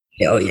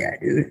Hell yeah,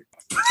 dude.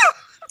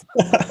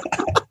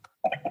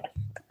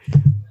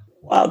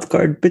 Wild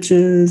card,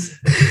 bitches.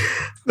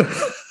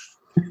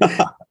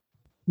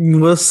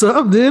 What's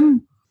up,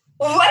 dude?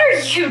 What are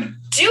you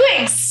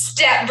doing,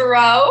 step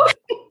bro?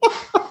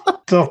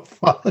 The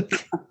fuck?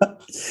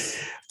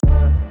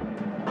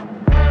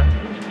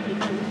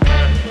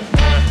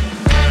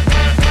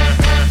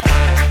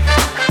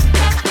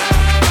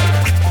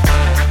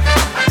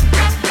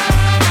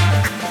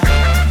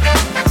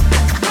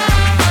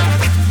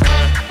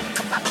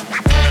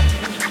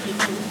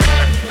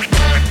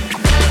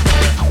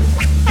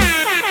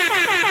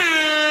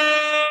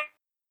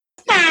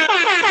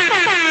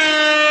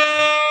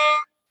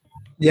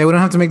 Yeah, we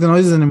don't have to make the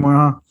noises anymore,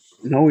 huh?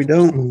 No, we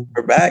don't.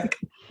 We're back.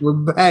 We're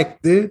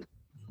back, dude.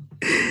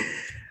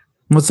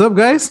 What's up,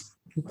 guys?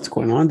 What's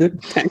going on,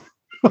 dude?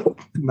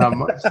 Not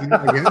much, dude,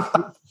 I guess.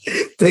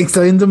 Thanks,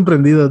 está bien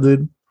emprendido,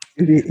 dude.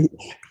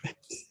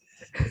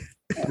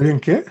 ¿Bien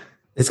qué?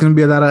 It's going to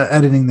be a lot of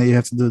editing that you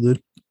have to do,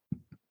 dude.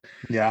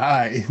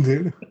 Yeah,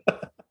 dude.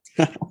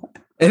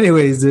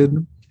 Anyways,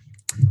 dude.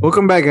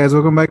 Welcome back, guys.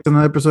 Welcome back to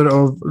another episode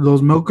of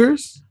Los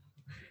Milkers.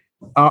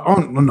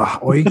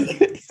 Hoy.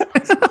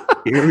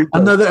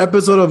 Another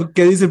episode of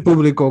 ¿Qué dice el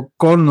público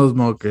con los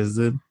Milkers,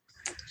 dude.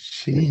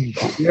 Sheesh.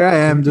 Here I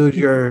am, dude,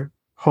 your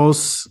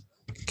host,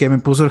 que me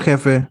puso el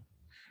jefe,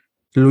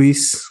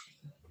 Luis,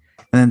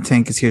 and then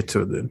Tank is here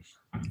too, dude.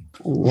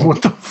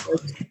 What the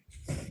fuck?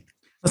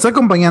 Está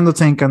acompañando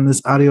Tank on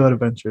this audio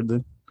adventure,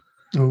 dude.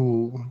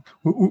 Ooh.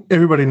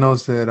 Everybody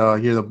knows that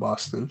you're the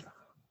boss, dude.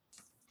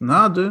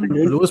 No, dude.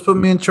 Luis put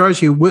me in charge.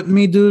 He whipped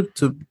me, dude,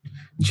 to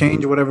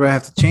change whatever I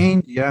have to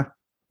change. Yeah.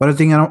 But I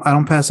think I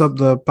don't pass up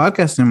the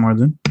podcast anymore,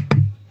 dude.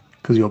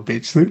 Because you're a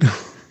bitch, dude.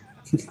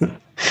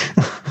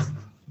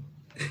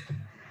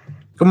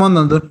 Come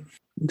on, dude.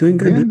 Doing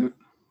good, Yeah, dude.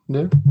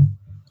 dude.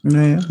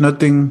 Yeah. Yeah.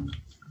 Nothing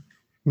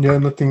Yeah,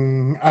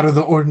 nothing out of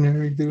the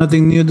ordinary, dude.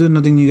 new, dude.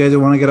 Nothing you guys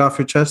want to get off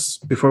your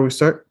chest before we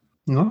start?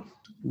 No?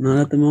 Not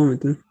at the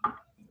moment, dude.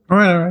 All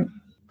right.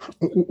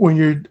 When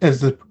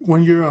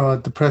you're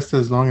depressed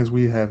as long as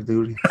we have,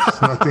 dude.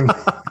 It's nothing.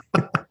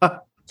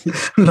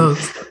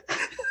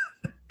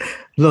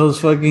 Those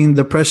fucking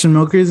depression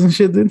milkers and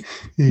shit, dude.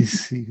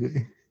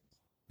 Easy.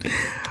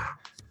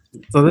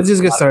 So let's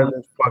just get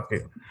started. Fuck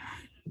it.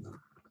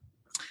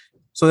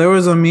 So there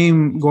was a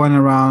meme going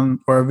around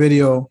or a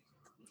video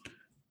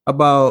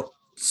about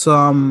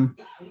some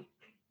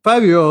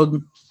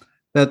 5-year-old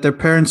that their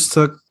parents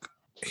took.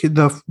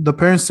 The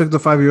parents took the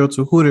 5-year-old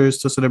to Hooters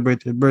to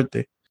celebrate his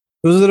birthday.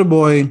 It was a little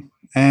boy,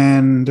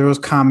 and there was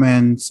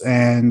comments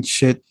and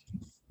shit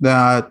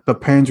that the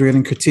parents were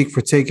getting critiqued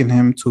for taking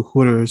him to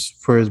Hooters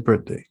for his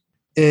birthday.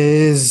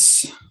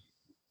 Is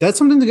that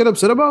something to get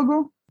upset about,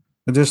 bro?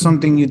 Is there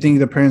something you think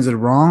the parents did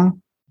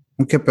wrong?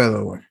 ¿Qué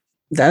pedo, güey?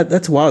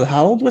 That's wild.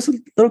 How old was the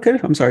little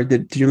kid? I'm sorry.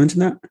 Did you mention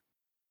that?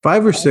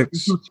 5 or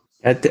 6.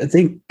 I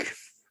think.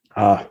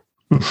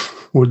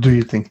 What do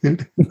you think,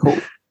 dude?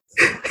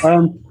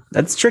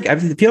 That's tricky. I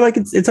feel like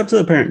it's up to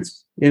the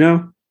parents. You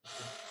know,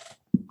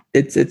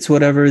 it's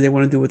whatever they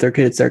want to do with their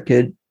kid. It's their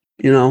kid.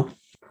 You know,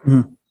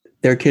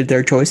 their kid,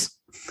 their choice.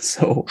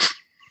 So,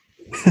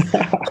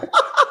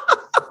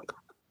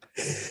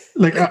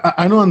 like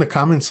I know in the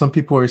comments, some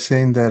people are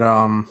saying that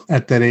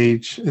at that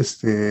age,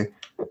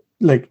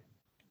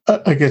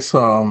 I guess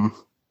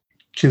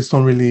kids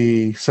don't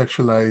really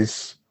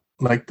sexualize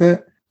like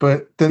that.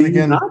 But then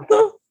again, not,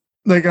 though?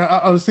 like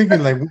I was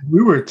thinking, like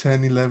we were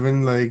 10,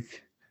 11, like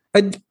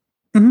I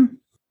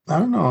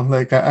don't know,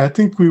 like I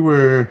think we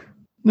were,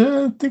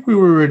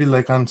 already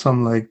like on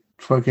some like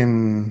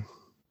fucking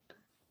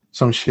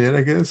some shit,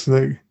 I guess.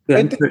 Like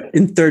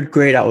in third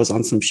grade, I was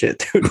on some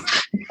shit, dude.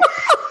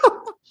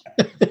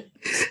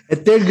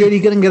 At 3rd grade, he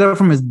couldn't get up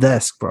from his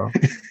desk, bro.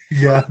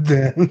 Yeah,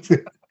 damn.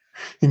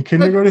 In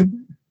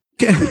kindergarten.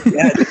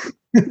 Yeah.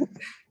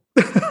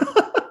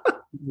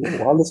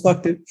 Wild as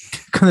fuck, dude.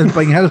 Con el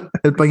pañal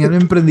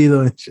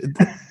emprendido and shit.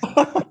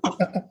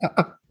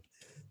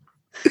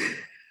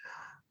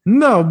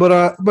 No, but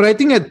I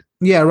think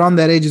around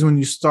that age is when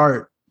you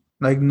start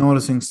like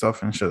noticing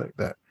stuff and shit like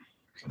that.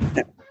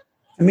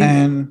 I mean,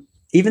 and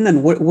even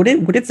then, what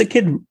if the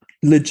kid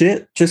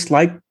legit just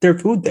liked their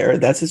food there?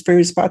 That's his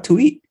favorite spot to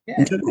eat.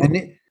 Yeah.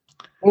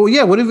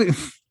 What if it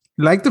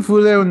liked the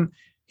food there and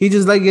he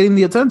just like getting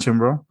the attention,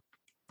 bro?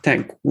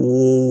 Tank,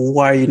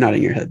 why are you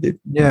nodding your head, dude?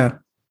 Yeah.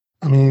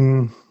 I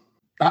mean,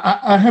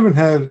 I haven't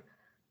had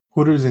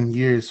Hooters in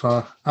years,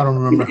 so I don't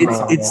remember.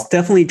 It's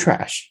definitely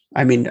trash.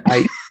 I mean,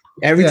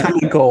 every time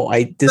I go,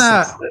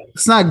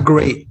 it's not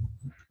great.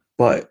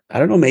 But I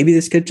don't know. Maybe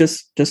this kid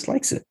just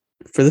likes it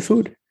for the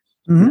food.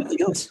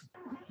 Nothing else.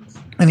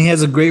 And he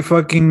has a great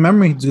fucking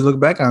memory to look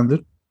back on,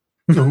 dude.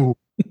 How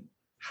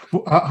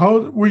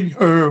old were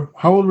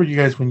you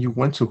guys when you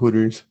went to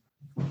Hooters?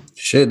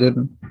 Shit,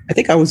 dude. I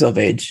think I was of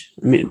age.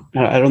 I mean,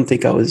 I don't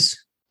think I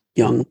was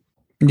young.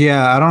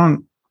 Yeah, I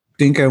don't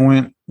think I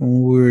went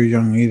when we were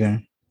young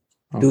either.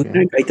 Dude,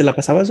 ¿ahí te la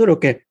pasabas, dude, o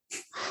qué?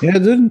 Yeah,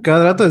 dude.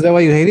 Cada rato, is that why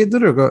you hate it,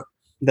 dude? Or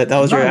That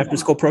was your after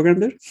school program,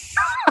 dude?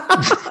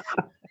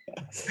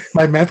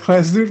 My math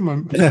class, dude. My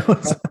That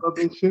was math club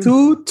and shit.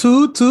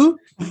 2.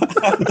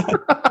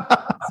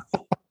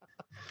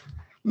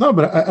 No,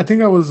 but I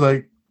think I was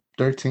like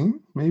 13,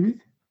 maybe.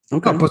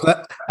 Okay. Ah, pues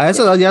a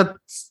esa edad ya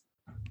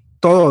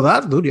todo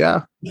that, dude,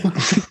 yeah.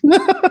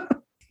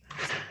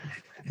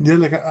 Yeah,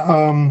 like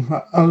I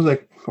was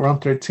like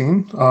around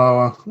 13.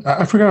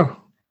 I forgot.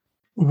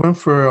 We went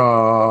for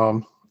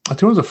I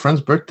think it was a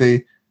friend's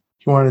birthday.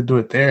 He wanted to do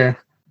it there,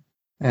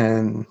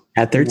 and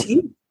At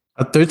 13?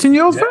 A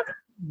 13-year-old friend?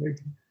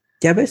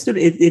 Yeah, but dude,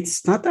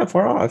 it's not that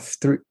far off.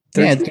 3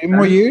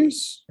 more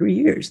years? 3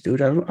 years,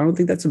 dude. I don't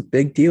think that's a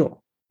big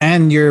deal.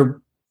 And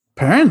your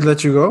parents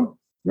let you go?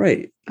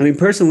 Right. I mean,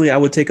 personally, I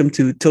would take him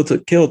to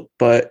Tilted Kilt,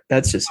 but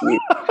that's just me.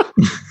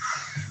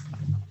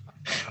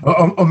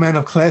 a man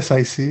of class,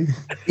 I see.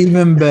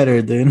 Even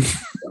better, dude.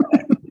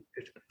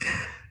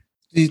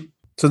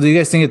 So do you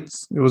guys think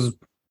it was,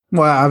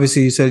 well,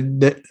 obviously you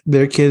said that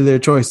their kid, their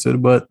choice,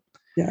 dude, but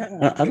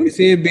Yeah, I do you don't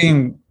see it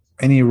being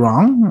any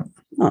wrong?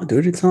 No,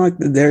 dude. It's not like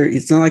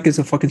it's not like it's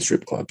a fucking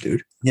strip club,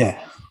 dude.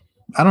 Yeah.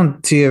 I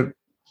don't see it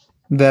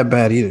that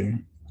bad either.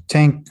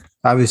 Tank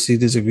obviously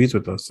disagrees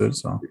with us, dude,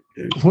 so.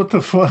 What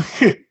the fuck?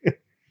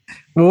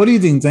 Well, what do you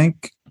think,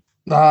 Tank?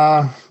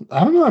 I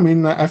don't know. I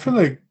mean, I feel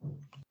like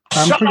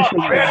I'm pretty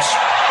sure.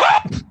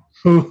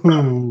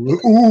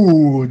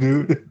 Ooh,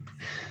 dude.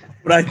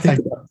 What I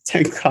think about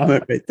Tank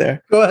comment right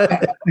there. Go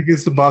ahead. I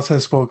guess the boss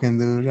has spoken,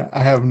 dude.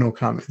 I have no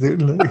comment,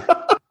 dude. Like,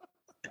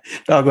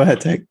 Oh, go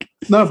ahead, Tank.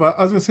 no, but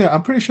I was gonna say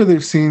I'm pretty sure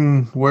they've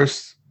seen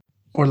worse,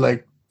 or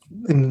like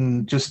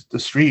in just the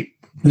street.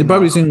 You've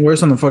probably seen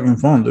worse on the fucking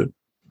phone, dude.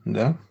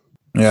 Yeah.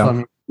 Yeah. So, I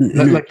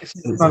mean, like it's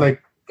not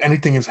like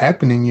anything is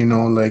happening, you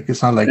know. Like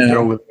it's not like they're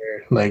over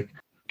there, like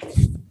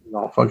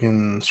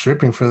fucking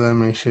stripping for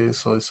them and shit.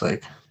 So it's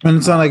like, And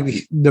it's not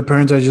like the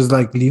parents are just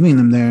like leaving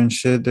them there and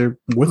shit. They're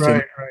with them.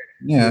 right.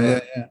 Yeah.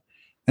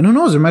 And who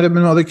knows? There might have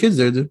been other kids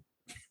there, dude.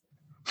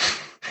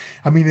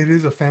 I mean, it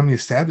is a family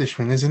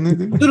establishment, isn't it?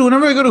 Dude,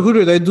 whenever I go to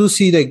Hooters, I do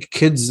see like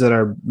kids that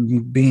are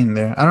being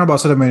there. I don't know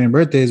about celebrating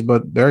birthdays,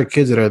 but there are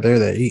kids that are there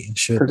that eat and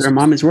shit. Because their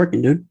mom is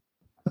working, dude.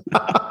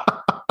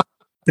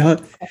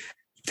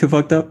 Too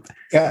fucked up.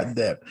 God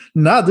damn.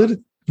 Nah,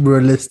 dude.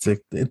 Realistic,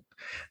 dude.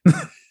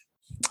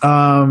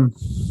 Okay.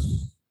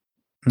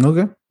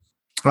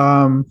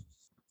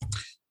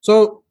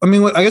 So, I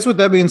mean, I guess with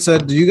that being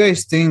said, do you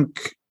guys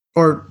think,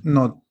 or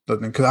no,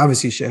 because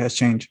obviously shit has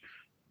changed.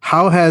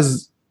 How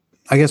has,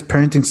 I guess,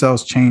 parenting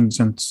styles changed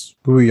since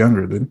we were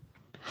younger, dude?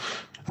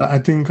 I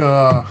think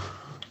I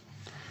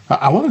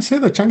want to say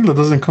that chancla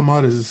doesn't come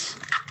out as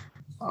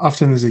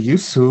often as it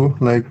used to.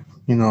 Like,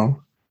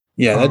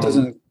 Yeah, that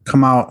doesn't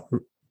come out.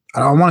 I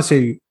don't want to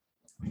say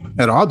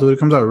at all, dude. It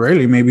comes out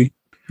rarely, maybe.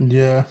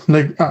 Yeah,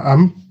 like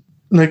I'm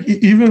like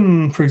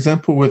even for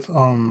example with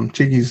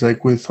Chiggy's,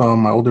 like with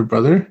my older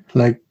brother,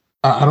 like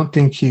I don't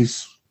think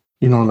he's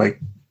like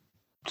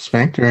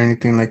spanked or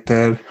anything like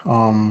that.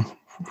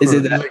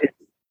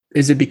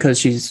 Is it because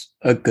she's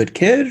a good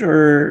kid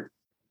or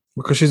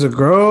because she's a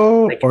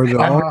girl, like, or the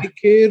only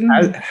kid?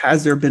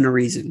 Has there been a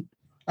reason?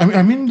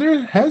 I mean,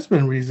 there has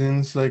been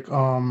reasons, like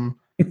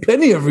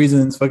plenty of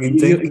reasons. Fucking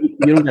you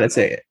don't gotta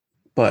say it,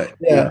 but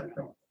yeah.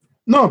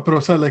 No, but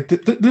also like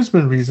there's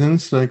been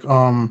reasons, like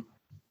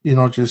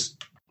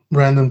just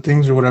random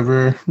things or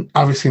whatever.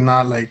 Obviously,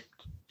 not like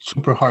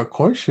super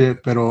hardcore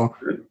shit,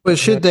 but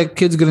shit that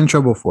kids get in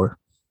trouble for.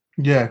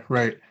 Yeah,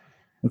 right.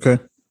 Okay.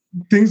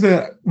 Things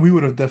that we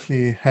would have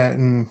definitely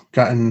hadn't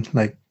gotten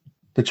like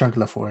the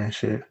chancla for and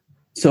shit.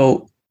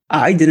 So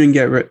I didn't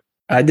get the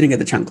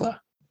chancla,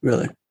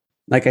 really.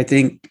 Like I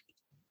think,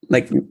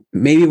 like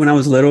maybe when I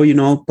was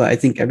little, but I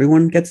think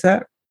everyone gets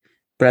that.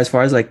 But as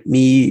far as like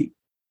me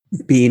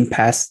being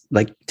past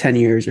like 10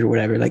 years or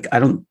whatever, like I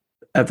don't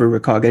ever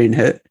recall getting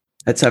hit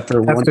except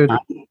for one time.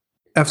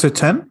 After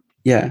 10?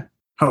 Yeah.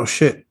 Oh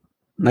shit.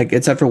 Like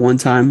except for one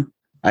time,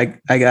 I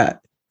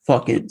got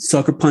fucking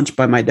sucker punched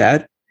by my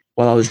dad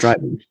while I was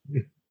driving.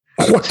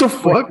 What the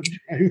fuck?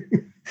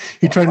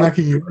 He tried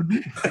knocking you.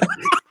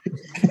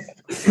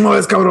 No,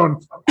 let's go on.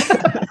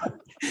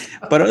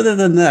 But other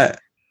than that,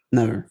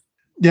 never.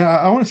 Yeah,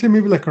 I want to say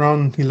maybe like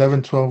around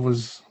 11, 12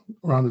 was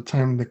around the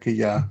time like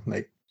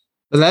like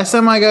the last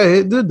time I got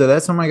hit, dude. The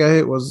last time I got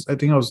hit was, I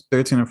think I was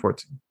 13 or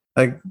 14.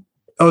 Like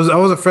I was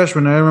a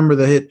freshman. I remember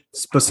the hit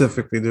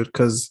specifically, dude,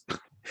 because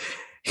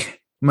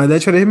my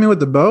dad tried to hit me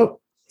with the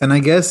belt, and I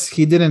guess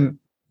he didn't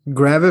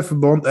grab it for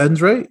both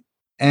ends right.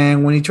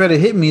 And when he tried to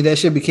hit me, that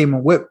shit became a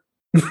whip.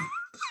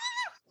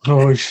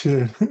 Oh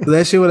shit! So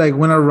that shit would like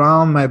went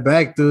around my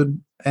back,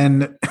 dude,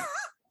 and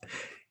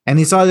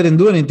he saw I didn't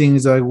do anything.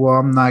 He's like, "Well,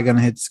 I'm not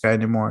gonna hit this guy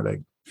anymore.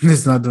 Like,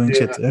 it's not doing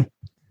shit to him."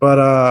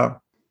 But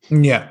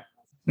yeah.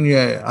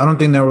 I don't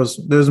think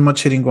there's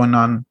much hitting going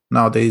on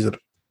nowadays.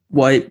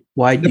 Why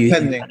do you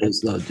think that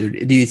is, though,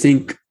 dude? Do you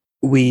think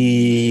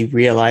we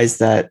realize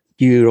that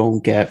you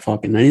don't get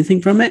fucking anything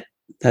from it?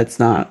 That's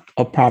not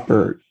a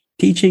proper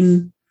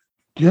teaching.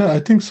 Yeah, I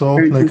think so.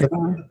 Like,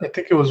 I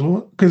think it was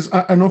because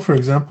I know, for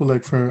example,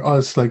 like for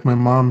us, like my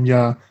mom,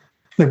 like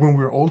when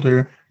we were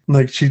older,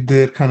 like she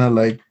did kind of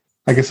like,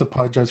 I guess,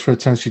 apologize for the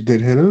time she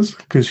did hit us,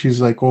 because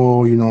she's like, oh,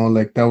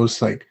 like that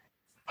was like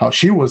how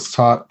she was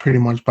taught pretty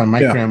much by my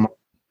grandma.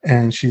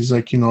 And she's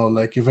like,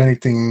 like if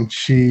anything,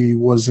 she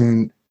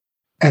wasn't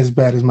as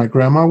bad as my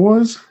grandma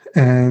was.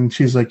 And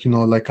she's like,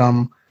 like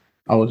I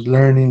was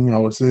learning, I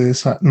was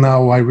this.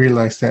 Now I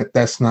realize that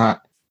that's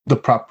not the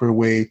proper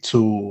way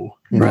to,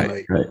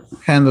 right.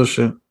 handle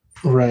shit.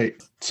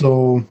 Right.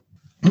 So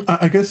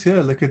I guess,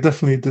 yeah, like it's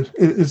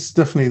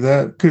definitely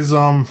that. Because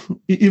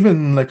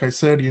even like I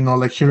said,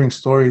 like hearing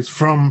stories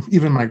from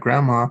even my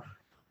grandma,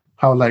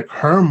 how like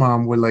her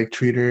mom would like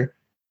treat her.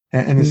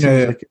 And it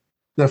seems like it's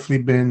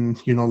definitely been,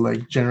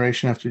 like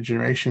generation after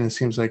generation. It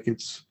seems like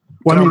it's,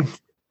 well, I mean,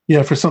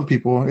 yeah, for some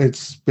people,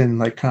 it's been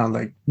like kind of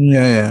like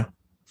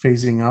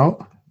phasing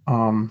out.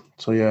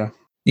 So yeah.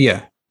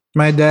 Yeah.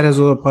 My dad has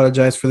will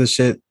apologize for the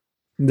shit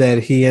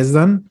that he has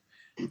done.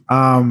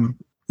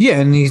 Yeah,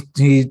 and he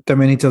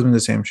tells me the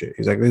same shit.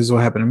 He's like, this is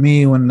what happened to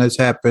me when this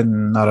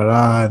happened,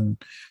 and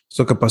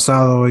esto que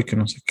pasado, y que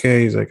no sé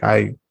qué. He's like,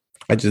 I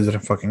just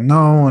didn't fucking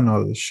know and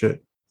all this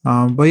shit.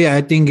 But yeah,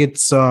 I think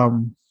it's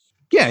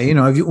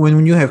if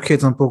when you have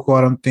kids on Poco,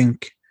 I don't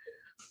think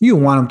you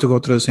want them to go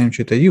through the same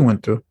shit that you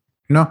went through,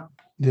 Yeah.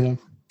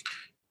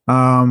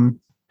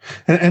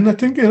 And I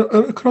think it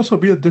could also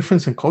be a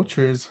difference in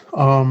cultures.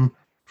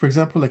 For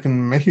example, like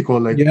in Mexico,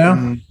 like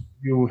when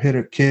you hit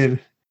a kid,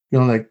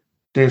 like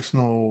there's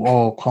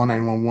no call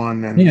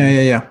 911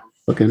 and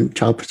fucking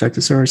child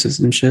protective services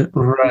and shit.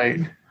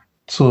 Right.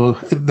 So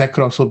that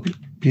could also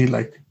be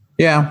like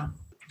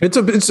it's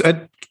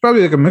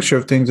probably like a mixture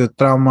of things: the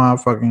trauma,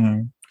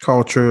 fucking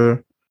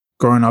culture,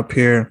 growing up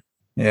here.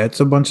 Yeah, it's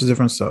a bunch of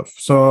different stuff.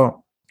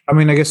 So I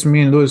mean, I guess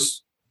me and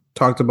Louis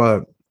talked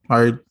about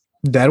our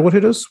dad would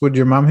hit us. Would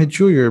your mom hit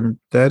you? Your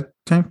dad,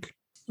 Tank?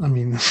 I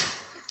mean,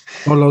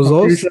 los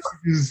dos?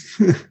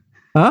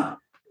 Huh?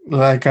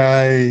 Like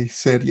I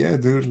said, yeah,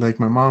 dude. Like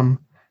my mom.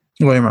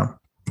 What your mom?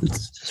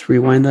 Let's just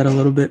rewind that a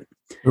little bit.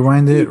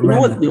 Rewind it.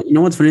 You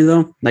know what's funny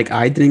though? Like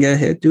I didn't get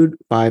hit, dude,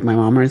 by my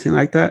mom or anything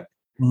like that.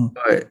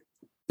 But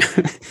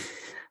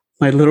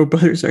my little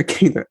brothers are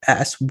getting their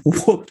ass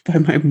whooped by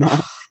my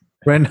mom.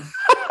 Right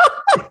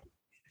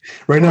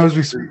now, as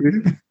we speak.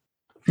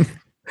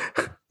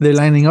 They're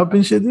lining up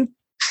and shit, dude.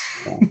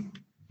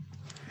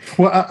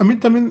 Well, I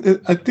mean,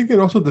 I think it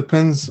also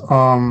depends.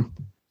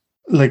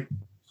 Like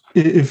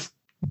if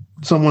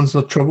someone's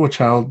a trouble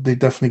child, they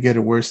definitely get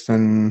it worse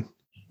than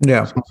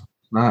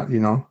not.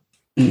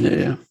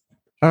 Yeah.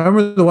 I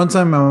remember the one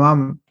time my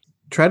mom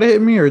tried to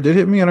hit me or did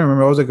hit me. I don't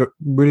remember. I was like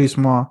really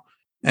small,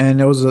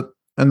 and it was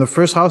in the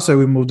first house that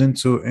we moved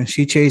into, and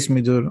she chased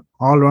me, dude,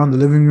 all around the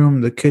living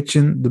room, the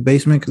kitchen, the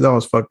basement, because I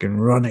was fucking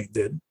running,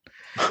 dude.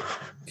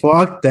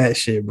 Fuck that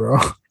shit, bro.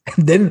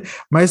 And then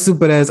my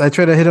stupid ass, I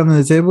tried to hit him on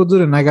the table,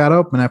 dude, and I got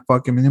up and I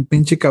fucking me un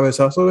pinche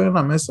cabezazo en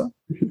la mesa.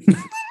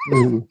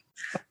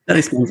 That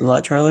explains a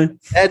lot, Charlie.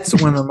 That's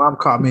when my mom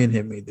caught me and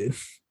hit me, dude.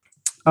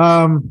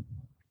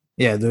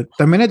 Yeah, dude.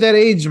 I mean, at that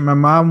age, my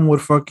mom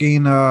would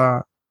fucking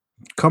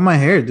cut my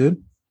hair,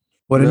 dude.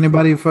 Would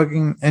anybody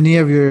fucking any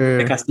of your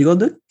De castigo,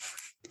 dude?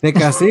 De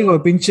castigo,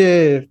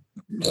 pinche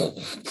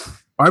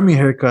army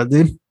haircut,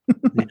 dude.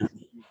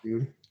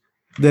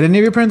 Did any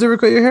of your parents ever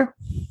cut your hair?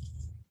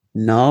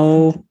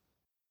 No.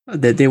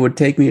 That they would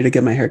take me to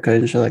get my hair cut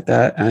and shit like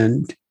that,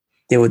 and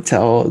they would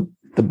tell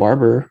the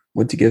barber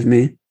what to give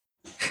me.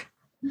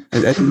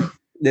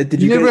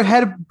 Did you ever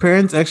had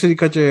parents actually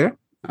cut your hair?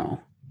 No.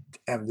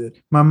 Damn,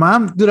 dude. My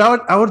mom, dude,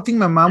 I would think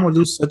my mom would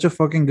do such a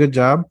fucking good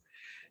job.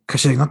 Cause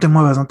she's like, no te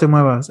muevas, no te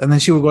muevas. And then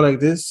she would go like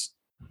this.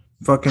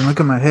 Fucking look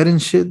at my head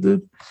and shit,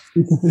 dude.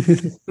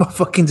 My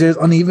fucking hair's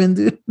uneven,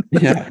 dude.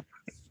 Yeah.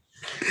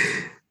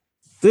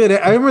 Dude,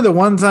 I remember the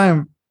one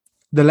time,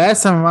 the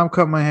last time my mom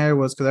cut my hair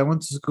was because I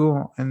went to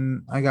school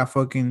and I got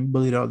fucking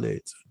bullied all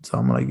day. So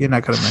I'm like, you're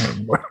not cutting my hair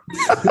anymore.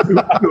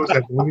 Was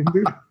that Bogan,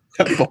 dude?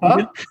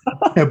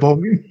 That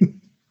Bogan?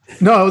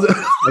 No, it was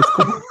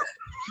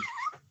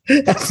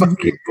that's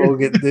fucking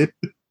Bogan, dude.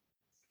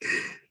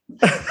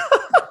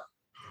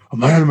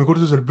 Mamá, me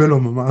cortas el pelo,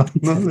 mamá.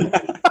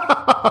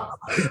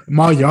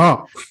 Ma,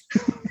 ya.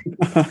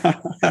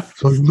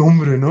 Soy un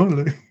hombre,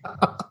 ¿no?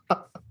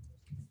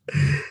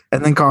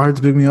 And then call her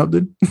to pick me up,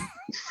 dude.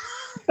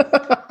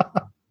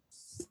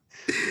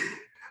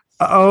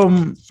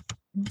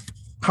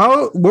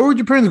 Where would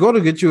your parents go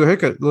to get you a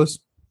haircut, Luis?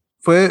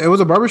 It was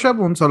a barbershop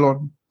or un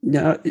salon?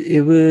 Yeah,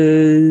 it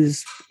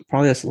was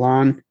probably a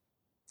salon.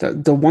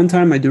 The one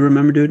time I do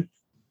remember, dude,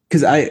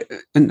 because I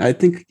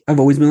think I've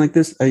always been like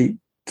this.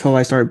 Till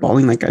I started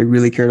balding, like I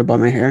really cared about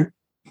my hair,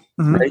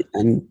 right?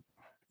 And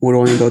would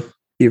only go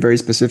be very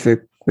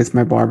specific with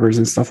my barbers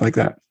and stuff like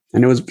that.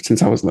 And it was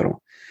since I was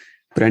little.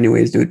 But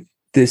anyways, dude,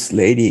 this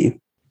lady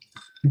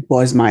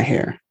buzzed my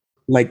hair.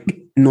 Like,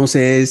 no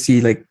sé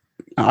si, like,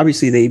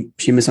 obviously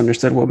she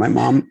misunderstood what my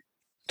mom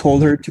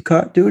told her to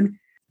cut, dude.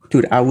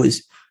 Dude, I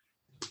was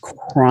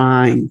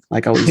crying.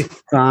 Like, I was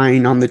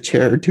crying on the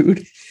chair,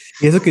 dude.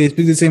 It's okay, you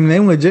speak the same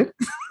language, eh?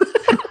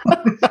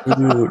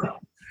 Dude.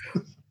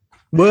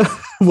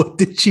 What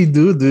did she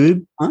do,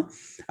 dude? Huh?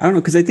 I don't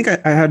know, because I think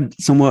I had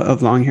somewhat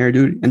of long hair,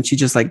 dude, and she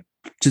just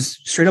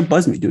straight up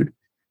buzzed me, dude.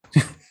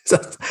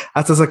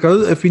 Hasta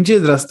sacó el pinche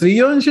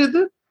rastrillo and shit,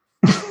 dude.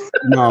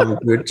 No,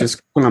 dude,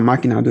 just con la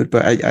máquina, dude.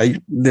 But I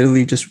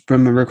literally just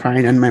remember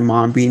crying and my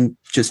mom being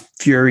just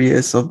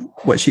furious of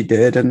what she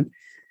did, and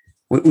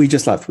we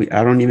just left.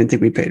 I don't even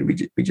think we paid.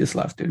 We just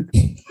left, dude.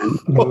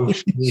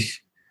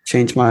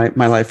 Changed my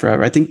life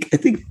forever. I think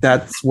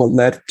that's what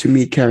led to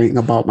me caring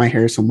about my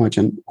hair so much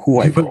and who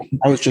I was.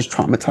 I was just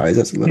traumatized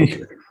as a little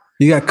kid.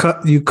 You got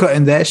cut. You cut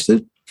and dashed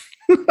it.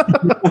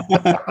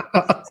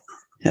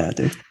 Yeah,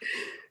 dude.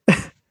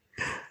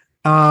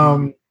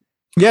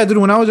 Yeah, dude.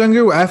 When I was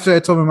younger, after I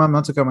told my mom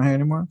not to cut my hair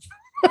anymore,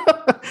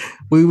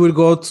 we would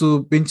go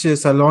to pinche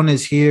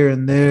salones here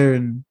and there,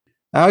 and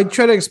I would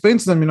try to explain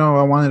to them,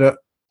 I wanted a,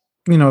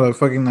 like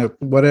fucking like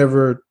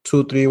whatever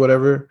 2, 3,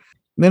 whatever.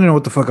 They didn't know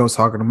what the fuck I was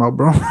talking about,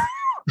 bro.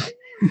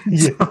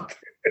 Yeah. So,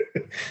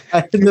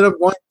 I ended up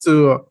going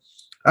to.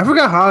 I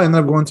forgot how I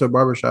ended up going to a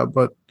barbershop,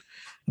 but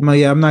I'm like,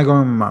 yeah, I'm not going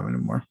with my mom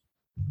anymore.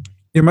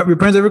 Your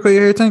parents ever cut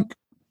your hair, Tank?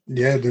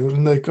 Yeah, dude.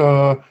 Like,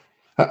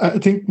 I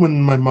think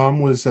when my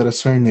mom was at a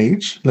certain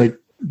age, like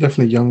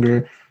definitely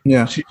younger,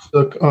 yeah, she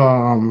took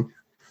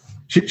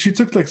she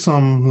took like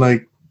some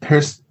like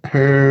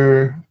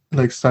her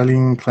like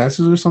styling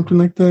classes or something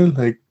like that.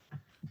 Like,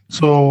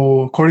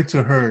 so according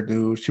to her,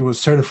 dude, she was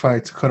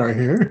certified to cut our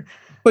hair.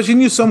 But she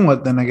knew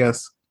somewhat then, I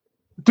guess.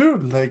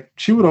 Dude, like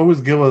she would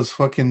always give us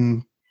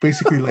fucking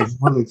basically like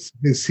mullets.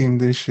 It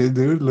seemed this shit,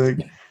 dude. Like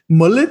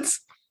mullets.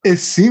 It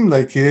seemed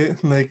like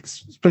it, like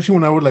especially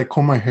when I would like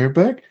comb my hair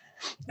back.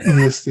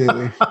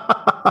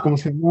 ¿Cómo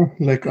se llama?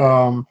 Like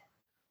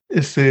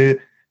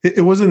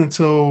it wasn't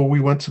until we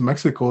went to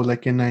Mexico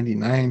like in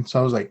 '99, so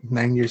I was like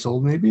 9 years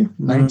old, maybe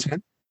 9,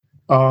 10.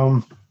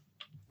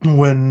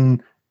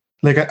 When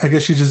like I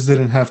guess she just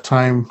didn't have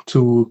time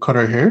to cut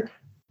her hair,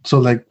 so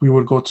like we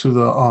would go to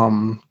the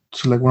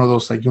to like one of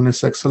those like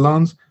unisex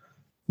salons,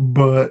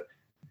 but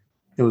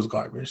it was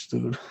garbage,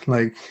 dude.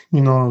 Like,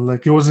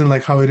 like it wasn't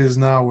like how it is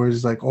now where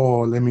it's like,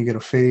 oh, let me get a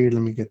fade,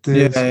 let me get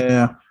this.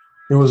 Yeah.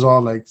 It was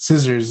all like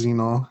scissors,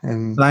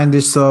 and line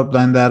this up,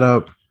 line that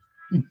up.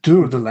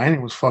 Dude, the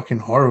lining was fucking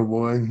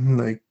horrible. And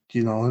like, I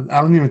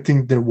don't even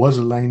think there was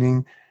a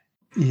lining.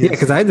 Yeah,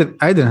 because I didn't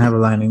have a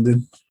lining,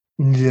 dude.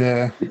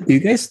 Yeah. Do you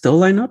guys still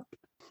line up?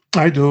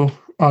 I do.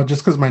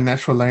 Just because my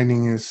natural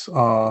lining is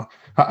I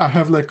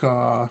have like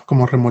a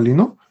como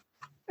remolino,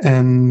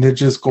 and it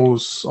just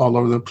goes all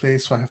over the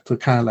place. So I have to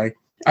kind of like,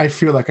 I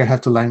feel like I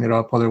have to line it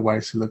up,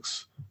 otherwise it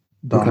looks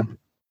dumb. Okay.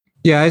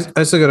 Yeah,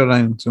 I still got a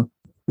lining too.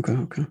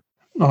 Okay.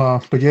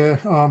 But yeah,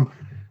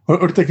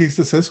 ahorita que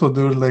dices eso,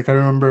 dude, like I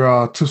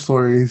remember 2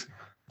 stories.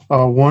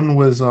 One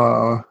was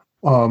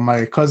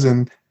my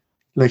cousin,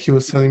 like he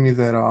was telling me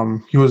that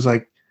he was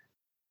like,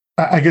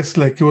 I guess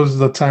like it was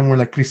the time where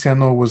like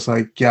Cristiano was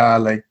like, yeah,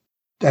 like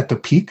at the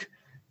peak.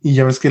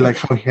 Ya ves que like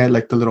how he had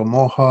like the little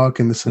mohawk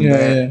and this and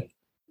that. Yeah.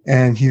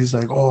 And he's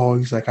like,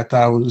 I thought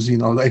I was,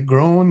 like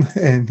grown.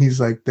 And he's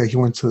like that he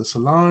went to the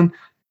salon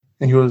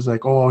and he was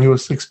like, he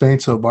was explaining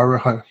to a barber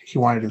how he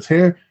wanted his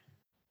hair.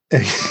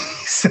 And he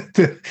said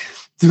that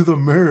through the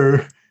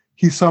mirror,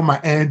 he saw my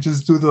aunt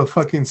just do the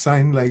fucking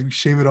sign, like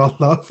shave it all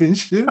off and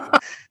shit.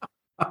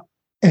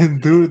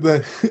 And dude,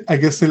 I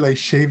guess they like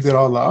shaved it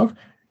all off.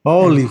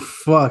 Holy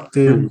fuck,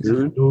 dude.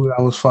 Dude,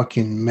 I was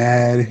fucking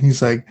mad.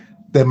 He's like,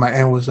 that my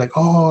aunt was like,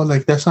 oh,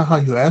 like that's not how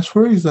you asked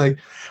for it. He's like,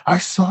 I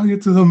saw you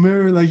through the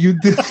mirror, like you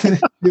did.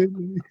 Did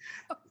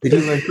you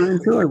like her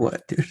into or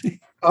what, dude?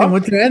 And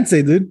what'd your aunt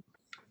say, dude?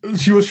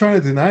 She was trying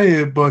to deny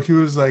it, but he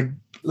was like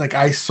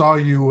I saw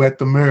you at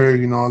the mirror,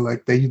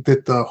 like that you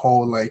did the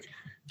whole like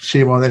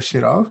shave all that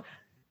shit off.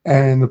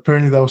 And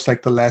apparently that was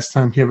like the last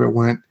time he ever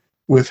went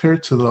with her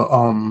to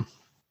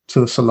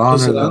the salon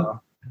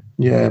or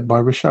the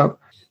barbershop.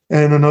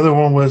 And another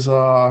one was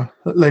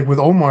like with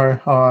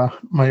Omar,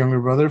 my younger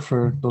brother,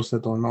 for those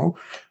that don't know.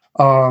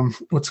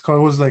 What's it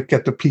called? It was like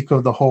at the peak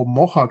of the whole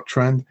mohawk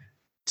trend.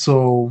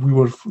 So we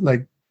would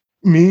like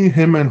me,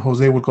 him, and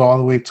Jose would go all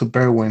the way to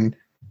Berwyn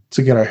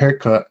to get our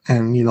haircut,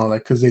 and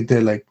like because they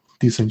did like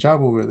decent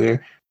job over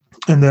there.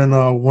 And then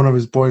one of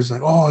his boys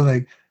like, oh,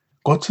 like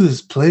go to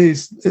this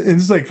place.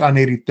 It's like on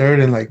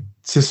 83rd and like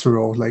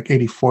Cicero, like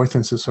 84th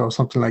and Cicero,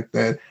 something like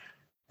that.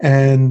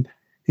 And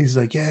he's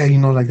like, yeah,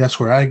 like that's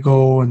where I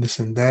go and this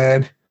and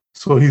that.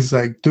 So he's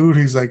like, dude,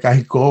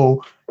 I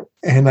go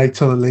and I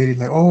tell the lady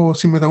like, oh,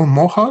 see me that one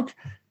mohawk?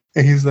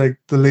 And he's like,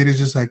 the lady's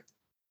just like,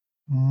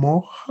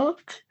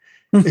 mohawk?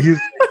 And he's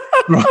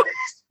like,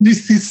 he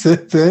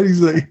said that.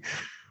 He's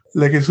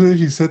like as soon as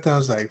she said that, I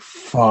was like,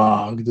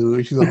 fuck,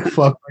 dude. She's like,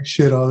 fuck my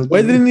shit all the time.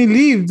 Why didn't he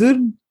leave,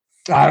 dude?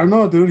 I don't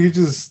know, dude. He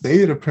just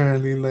stayed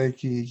apparently. Like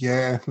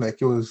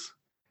like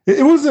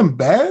it wasn't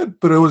bad,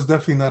 but it was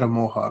definitely not a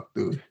mohawk,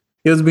 dude.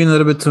 He was being a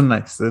little bit too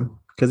nice, dude.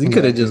 Because he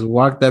could have just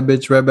walked that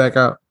bitch right back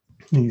out.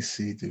 You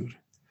see, dude.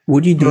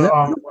 Would you do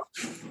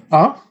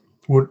that?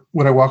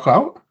 Would I walk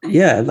out?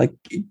 Yeah, like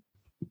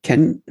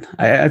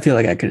I feel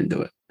like I couldn't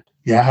do it.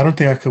 Yeah, I don't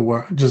think I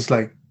could just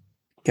like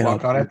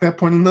walk out. At that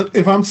point,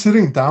 if I'm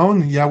sitting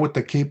down, yeah, with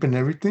the cape and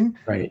everything.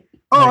 Right.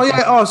 Oh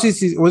yeah. Oh,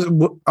 see.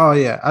 Oh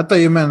yeah. I thought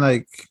you meant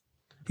like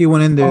he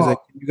went in there. Like,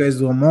 you guys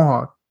do a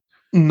mohawk.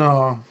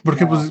 No,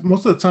 because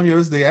most of the time,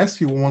 they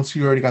ask you once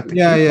you already got the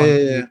cape on.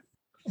 Yeah.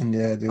 And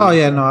yeah, dude. Oh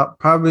yeah, no,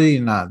 probably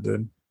not,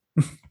 dude.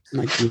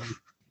 But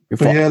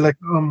yeah, like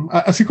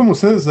así como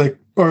ustedes, like,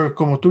 or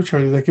como tú,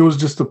 Charlie, like it was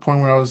just the point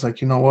where I was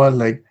like, you know what,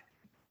 like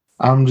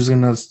I'm just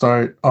gonna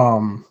start.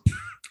 I'll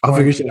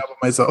figure shit out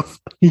with myself.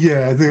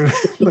 Yeah, dude.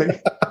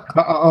 Like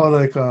I'll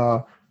like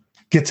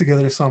get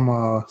together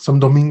some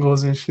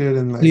domingos and shit,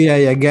 and like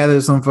yeah, gather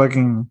some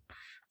fucking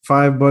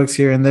 $5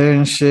 here and there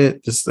and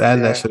shit. Just add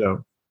that shit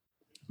up.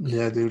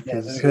 Yeah, dude.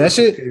 That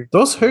shit,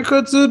 those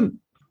haircuts, dude.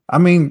 I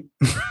mean,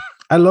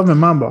 I love my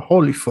mom, but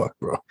holy fuck,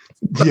 bro.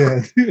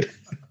 Yeah,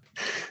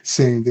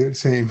 same, dude.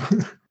 Same.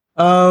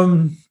 What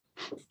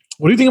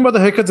do you think about the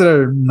haircuts that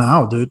are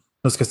now, dude?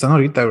 Los que están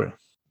ahorita, güey.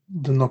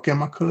 The no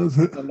quemacas.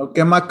 The no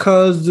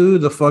quemacas,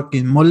 dude. The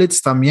fucking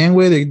mullets también,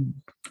 güey. They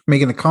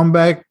making a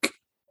comeback.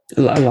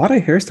 A lot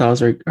of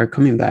hairstyles are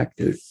coming back,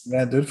 dude.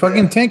 Yeah, dude.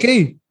 Fucking Tank,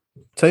 hey.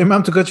 Tell your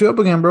mom to cut you up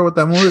again, bro, with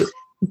that mullet.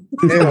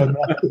 Yeah,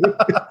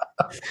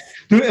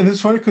 dude, and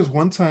it's funny because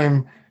one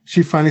time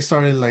she finally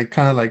started like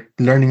kind of like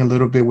learning a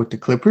little bit with the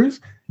clippers.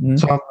 Mm-hmm.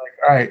 So I'm like,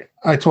 all right.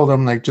 I told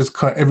them like just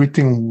cut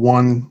everything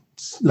one,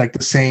 like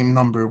the same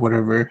number,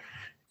 whatever.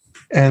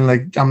 And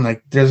like I'm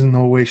like, there's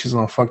no way she's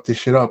gonna fuck this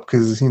shit up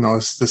because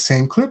it's the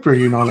same clipper,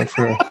 like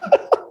for.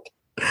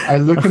 I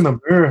look in the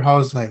mirror, I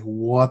was like,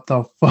 what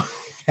the fuck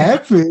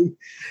happened?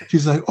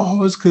 She's like,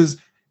 oh, it's because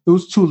it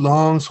was too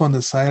long, so on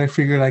the side I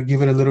figured I'd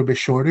give it a little bit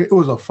shorter. It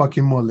was a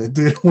fucking mullet,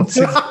 dude. I was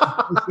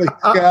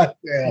like, God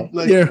damn.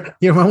 Like,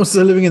 your mom was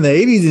still living in the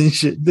 80s and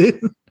shit,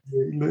 dude.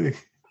 Like,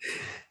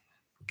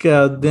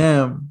 God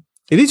damn.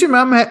 At least your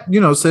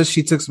mom says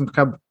she took some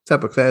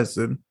type of class,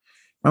 dude.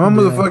 My mom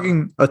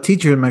was a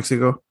teacher in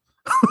Mexico.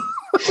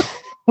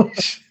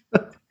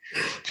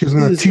 She was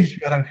gonna teach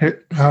you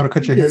how to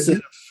cut your hair.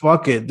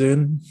 Fuck it,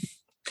 dude.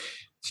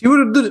 She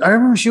would, dude. I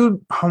remember she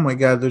would. Oh my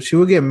god, dude. She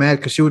would get mad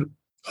because she would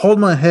hold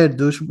my head,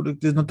 dude. She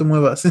would no te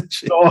muevas and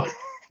shit. Oh,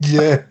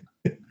 yeah.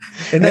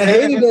 And I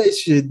hated that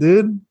shit,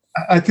 dude.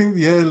 I think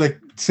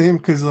like same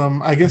because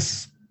I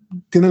guess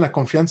tiene la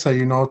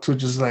confianza, to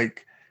just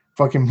like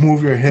fucking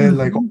move your head,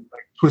 like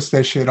twist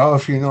that shit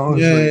off,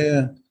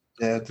 Yeah,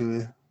 yeah,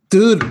 dude.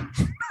 Dude,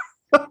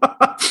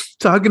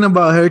 talking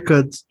about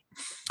haircuts,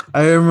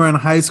 I remember in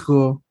high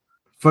school,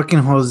 fucking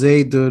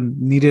Jose,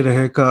 dude, needed a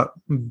haircut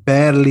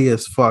badly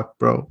as fuck,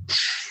 bro.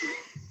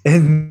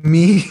 And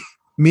me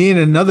and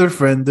another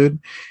friend, dude,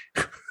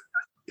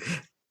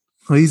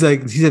 he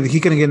said he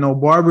couldn't get no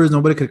barbers,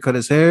 nobody could cut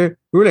his hair.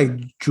 We were like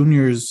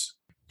juniors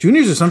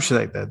or some shit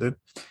like that, dude.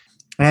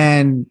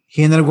 And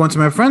he ended up going to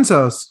my friend's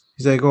house.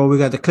 He's like, oh, we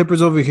got the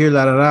clippers over here,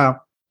 la la la.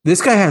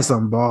 This guy has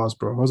some balls,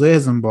 bro. Jose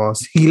has some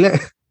balls.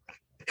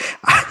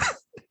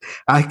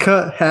 I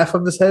cut half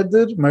of his head,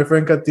 dude. My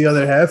friend cut the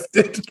other half,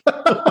 dude.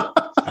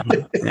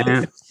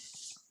 Yeah.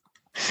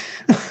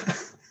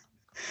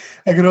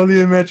 I can only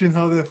imagine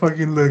how that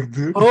fucking looked,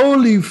 dude.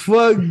 Holy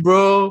fuck,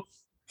 bro.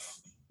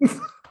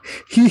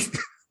 He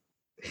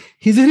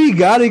said he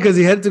got it because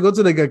he had to go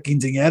to like a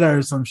quinceañera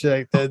or some shit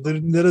like that,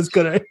 dude. Let us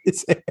cut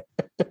his hair.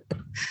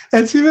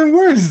 That's even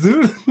worse,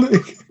 dude.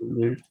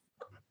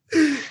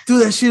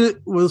 Dude, that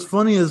shit was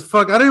funny as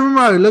fuck. I don't remember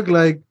how it looked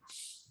like,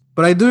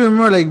 but I do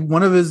remember like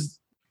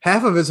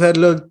half of his head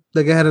looked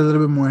like it had a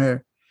little bit more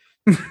hair.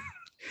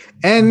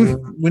 And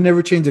we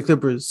never changed the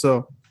clippers.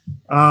 So,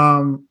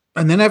 and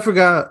then I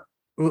forgot,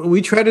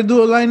 we tried to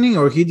do a lining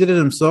or he did it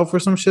himself or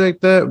some shit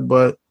like that,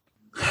 but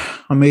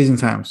amazing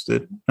times,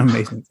 dude.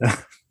 Amazing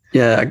times.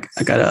 Yeah,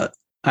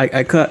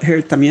 I cut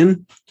hair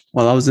también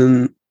while I was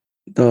in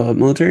the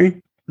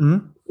military.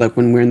 Mm-hmm. Like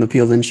when we're in the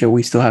field and shit,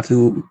 we still have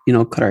to,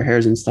 cut our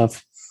hairs and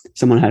stuff.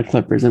 Someone had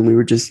clippers and we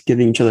were just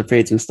giving each other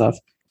fades and stuff.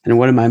 And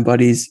one of my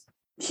buddies,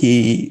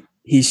 he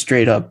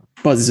straight up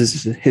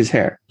buzzes his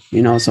hair,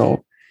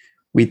 so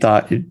we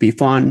thought it'd be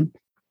fun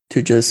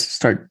to just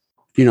start,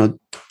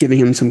 giving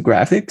him some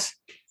graphics.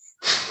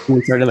 And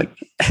we started like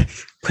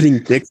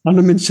putting dicks on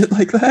him and shit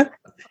like that.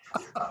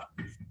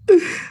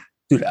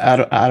 Dude,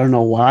 I don't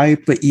know why,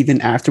 but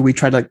even after we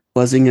tried like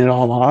buzzing it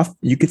all off,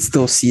 you could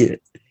still see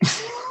it.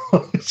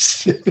 Oh,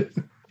 shit.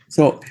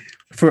 So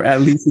for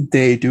at least a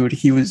day, dude,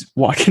 he was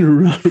walking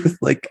around with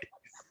like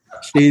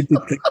shades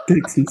of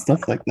dicks and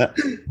stuff like that.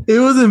 It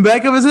was in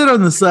back of his head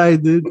on the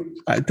side, dude.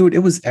 Dude, it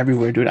was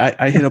everywhere, dude.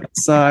 I hit up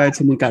the side,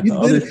 someone got the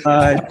other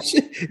side.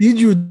 You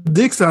drew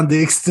dicks on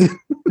dicks, dude.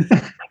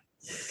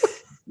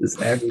 It's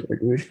everywhere,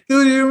 dude.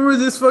 Dude, you remember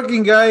this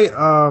fucking guy?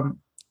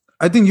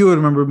 I think you would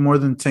remember more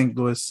than Tank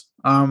Lewis.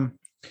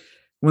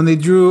 When they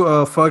drew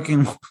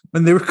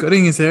when they were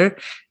cutting his hair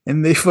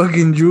and they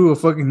fucking drew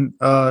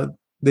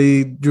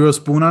they drew a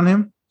spoon on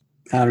him.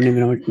 I don't even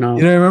know. No.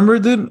 You don't remember,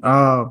 dude?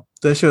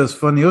 That shit was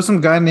funny. It was some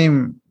guy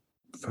named,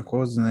 what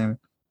was his name?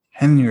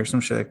 Henry or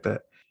some shit like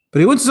that. But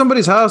he went to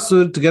somebody's house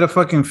to get a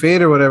fucking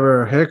fade or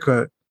whatever, or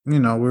haircut. We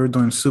were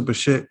doing super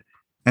shit.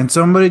 And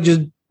somebody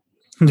just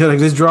They're like,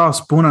 let's draw a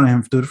spoon on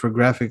him, dude, for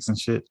graphics and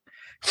shit.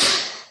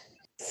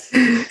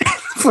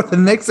 For the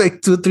next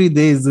like 2-3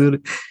 days,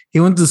 dude, he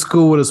went to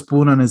school with a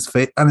spoon on his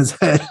face, on his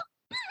head.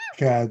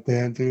 God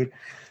damn, dude.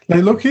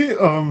 Like, look-y,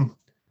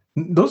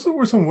 those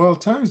were some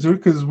wild times, dude,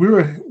 because we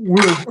were,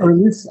 or at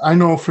least I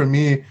know for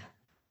me,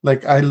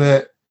 like, I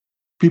let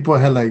people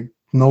had like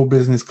no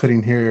business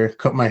cutting hair,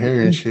 cut my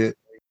hair and shit.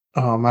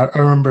 I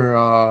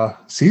remember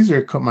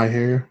Caesar cut my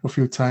hair a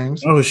few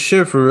times. Oh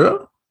shit, for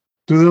real?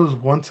 Dude, there was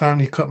one time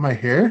he cut my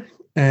hair,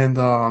 and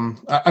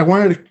I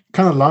wanted it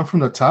kind of long from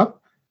the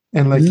top,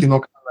 and like you know,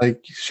 kind of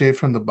like shave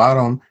from the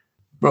bottom,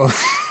 bro.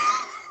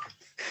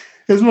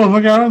 This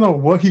motherfucker, I don't know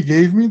what he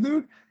gave me,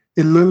 dude.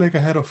 It looked like I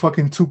had a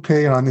fucking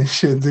toupee on this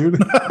shit, dude.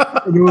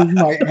 And it was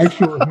my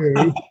actual hair.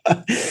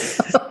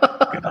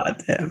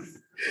 God damn.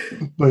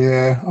 But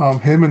yeah,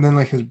 him and then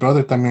like his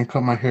brother también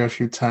cut my hair a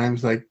few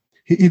times. Like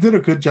he did a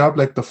good job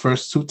like the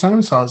first 2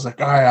 times. So I was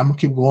like, all right, I'm gonna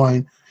keep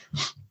going.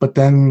 But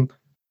then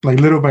like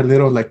little by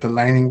little, like the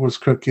lining was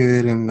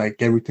crooked and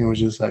like everything was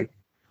just like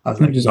I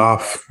was like just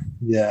off.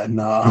 Yeah,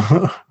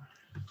 no.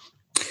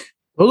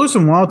 Those were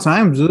some wild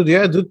times, dude.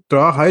 Yeah, dude,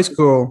 throughout high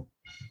school.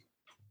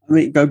 I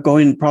mean,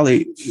 going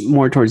probably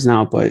more towards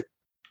now, but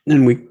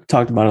then we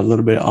talked about it a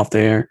little bit off the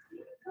air.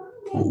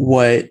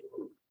 What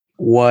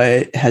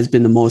has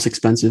been the most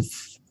expensive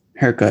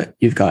haircut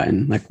you've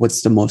gotten? Like,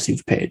 what's the most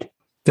you've paid?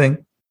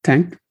 Tank?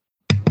 Can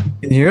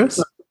you hear us?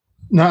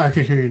 No, I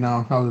can hear you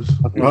now. I was.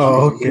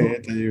 Oh, okay.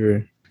 I thought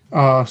you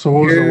were. So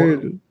what was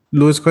the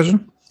Louis'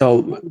 question?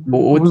 So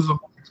what was the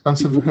most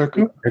expensive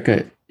haircut?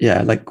 Haircut,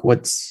 yeah. Like,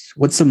 what's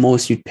the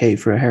most you'd pay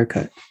for a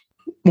haircut?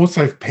 Most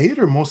I've paid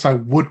or most I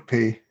would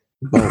pay?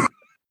 Both.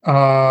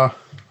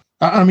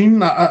 I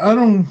mean, I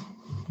don't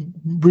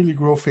really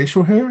grow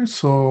facial hair,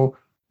 so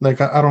like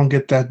I don't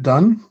get that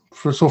done.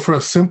 For a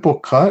simple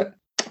cut,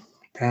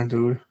 damn,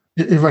 dude.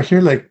 If I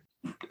hear like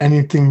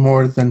anything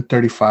more than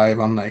 35,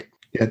 I'm like,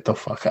 get the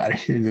fuck out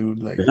of here,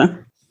 dude. Like,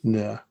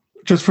 yeah.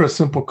 Just for a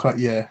simple cut,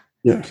 yeah.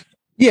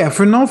 Yeah,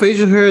 for no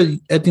facial hair,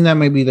 I think that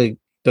might be like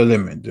the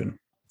limit, dude.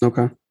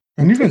 Okay.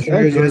 And even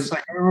that, it's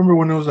like I remember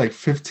when it was like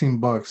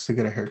 $15 to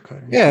get a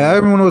haircut. Yeah, I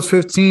remember when it was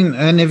 15,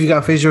 and if you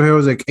got facial hair, it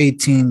was like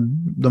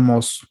 18, the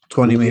most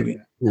 20 maybe.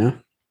 Yeah.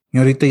 Y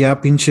ahorita ya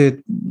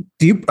pinche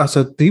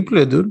hasta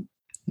triple, dude.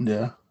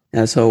 Yeah.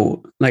 Yeah.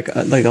 So like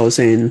I was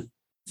saying,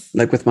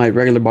 like with my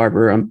regular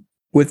barber,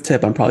 with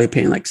tip, I'm probably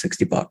paying like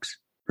 $60,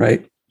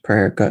 right, per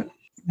haircut.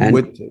 And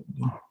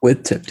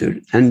with tip,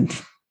 dude. And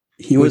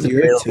he wasn't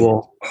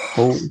available.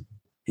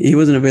 He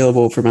wasn't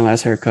available for my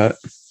last haircut.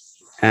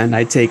 And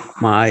I take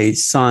my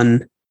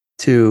son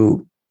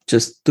to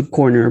just the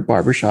corner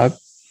barbershop,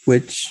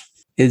 which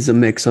is a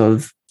mix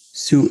of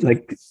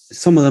like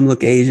some of them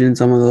look Asian,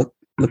 some of them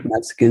look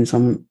Mexican,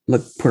 some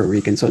look Puerto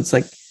Rican. So it's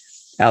like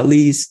at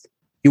least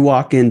you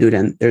walk in, dude,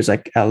 and there's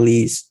like at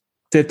least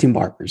 15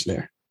 barbers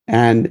there.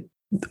 And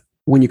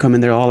when you come in,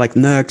 they're all like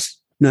Nux.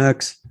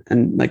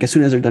 And like as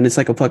soon as they're done, it's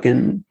like a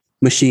fucking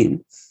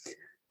machine.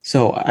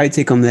 So I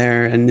take him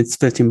there and it's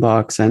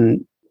 $15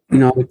 and you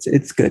know,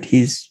 it's good.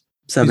 He's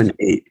 7,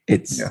 8.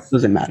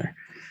 Doesn't matter.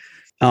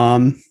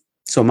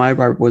 So my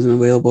barber wasn't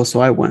available, so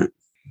I went.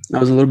 I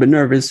was a little bit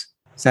nervous,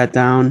 sat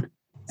down,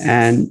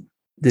 and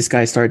this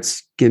guy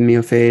starts giving me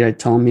a fade. I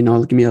tell him, you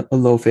know, give me a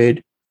low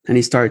fade. And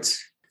he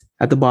starts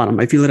at the bottom.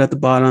 I feel it at the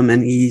bottom,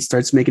 and he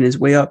starts making his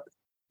way up,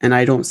 and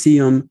I don't see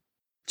him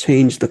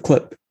change the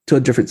clip to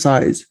a different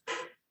size.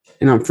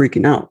 And I'm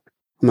freaking out.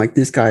 I'm like,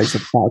 this guy's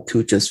about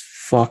to just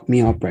fuck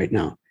me up right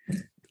now.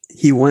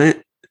 He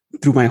went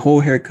through my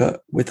whole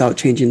haircut without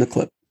changing the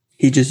clip.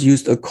 He just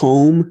used a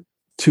comb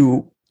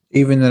to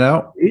even it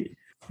out.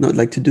 No,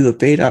 like to do the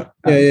fade out.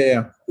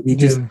 Yeah. He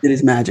just did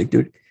his magic,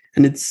 dude.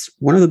 And it's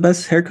one of the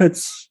best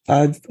haircuts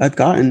I've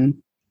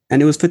gotten.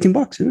 And it was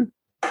 $15, dude.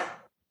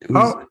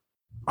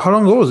 How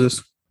long ago was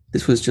this?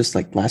 This was just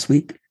like last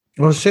week.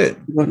 Oh shit.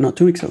 Well, not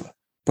 2 weeks ago.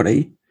 But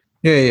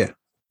Yeah.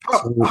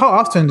 How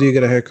often do you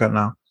get a haircut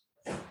now?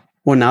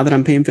 Well, now that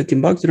I'm paying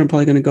 $15, then I'm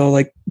probably gonna go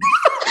like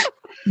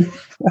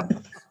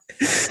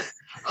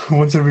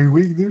once every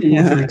week, dude.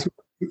 Yeah.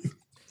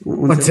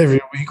 Once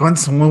every week.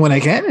 Once when I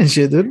can and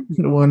shit, dude.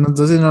 When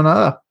doesn't know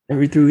nada.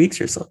 Every 3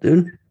 weeks or so,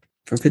 dude.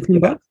 For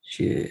 $15.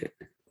 Shit.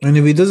 And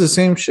if he does the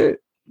same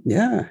shit.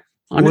 Yeah.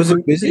 Was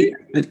it busy?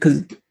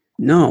 Because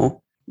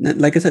no.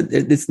 Like I said,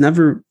 it's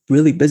never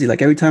really busy.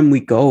 Like every time we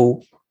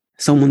go,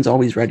 someone's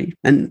always ready.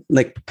 And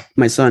like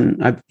my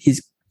son,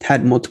 he's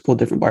had multiple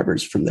different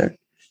barbers from there.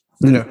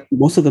 Yeah.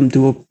 Most of them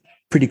do a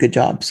pretty good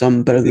job.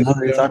 Some better than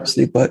others,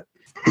 obviously, but.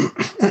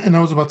 And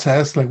I was about to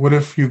ask, like, what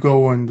if you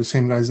go and the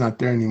same guy's not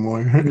there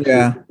anymore?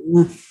 Yeah.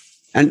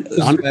 And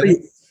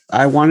honestly,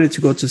 I wanted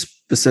to go to a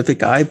specific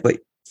guy, but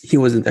he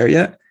wasn't there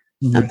yet.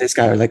 Mm-hmm. And this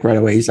guy, like right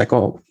away, he's like,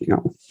 "Oh, you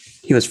know,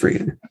 he was free."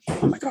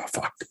 I'm like, "Oh,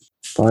 fuck!"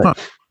 But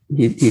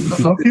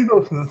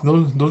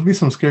those be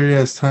some scary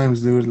ass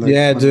times, dude. Like,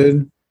 yeah,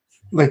 dude.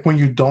 Like when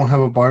you don't have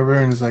a barber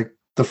and it's like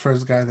the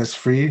first guy that's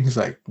free, he's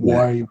like, "Why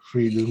are you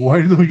free, dude?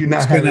 Why do you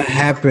not?" It's gonna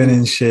happen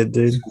and shit,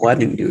 dude.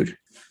 Sweating, dude.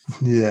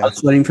 Yeah, I was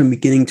sweating from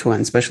beginning to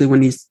end, especially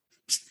when he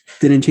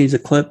didn't change the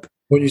clip.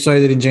 When you saw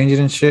you didn't change it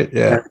and shit,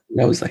 yeah.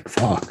 That was like,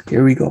 fuck,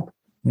 here we go.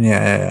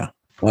 Yeah.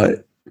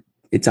 But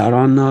it's out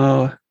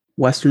on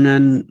Western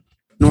and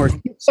North.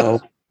 So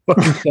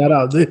fucking shout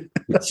out, dude.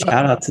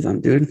 Shout out to them,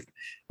 dude.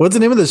 What's the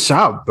name of the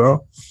shop,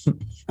 bro?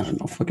 I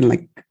don't know, fucking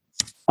like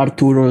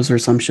Arturo's or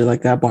some shit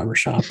like that,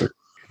 barbershop or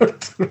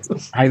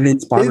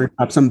Ivan's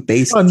barbershop, some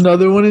basic.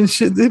 Another one and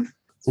shit, dude.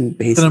 Some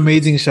basic. It's an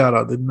amazing shout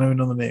out. Didn't even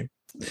know the name.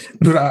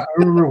 Dude, I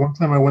remember one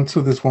time I went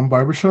to this one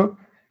barbershop.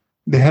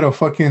 They had a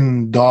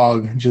fucking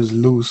dog just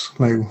loose,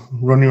 like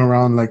running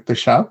around like the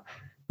shop.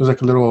 It was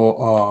like a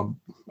little,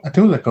 I think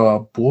it was like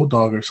a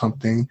bulldog or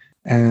something.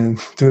 And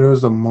dude, it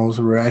was the most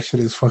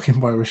ratchetest fucking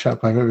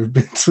barbershop I've ever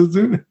been to,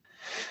 dude.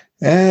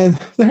 And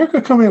the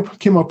haircut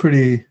came up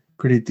pretty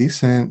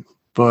decent.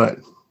 But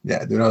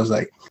yeah, dude, I was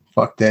like,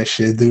 fuck that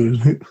shit,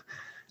 dude.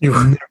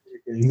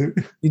 You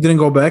didn't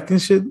go back and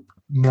shit?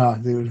 Nah,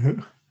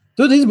 dude.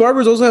 Dude, these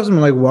barbers also have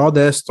some like wild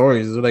ass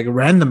stories, like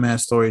random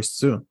ass stories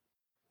too.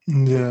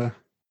 Yeah.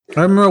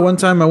 I remember one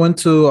time I went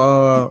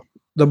to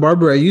the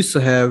barber I used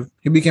to have.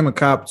 He became a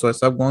cop, so I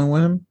stopped going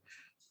with him.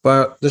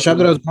 But the shop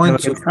that I was going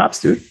to,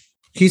 cops, dude.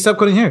 He stopped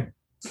cutting hair.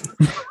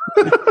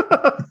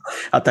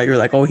 I thought you were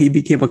like, oh, he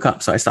became a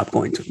cop, so I stopped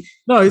going to him.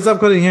 No, he stopped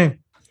cutting hair.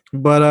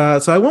 But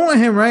so I went with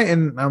him, right?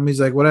 And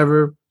he's like,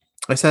 whatever.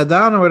 I sat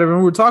down or whatever,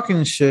 and we were talking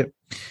and shit.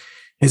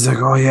 He's like,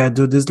 oh yeah,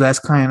 dude, this last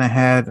client I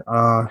had,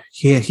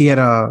 he had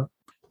a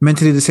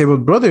mentally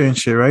disabled brother and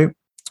shit, right?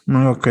 I'm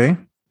like, okay.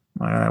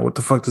 All right, what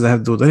the fuck does that have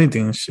to do with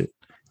anything and shit?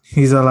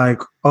 He's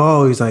like,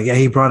 yeah,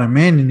 he brought him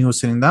in and he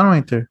was sitting down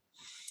right there.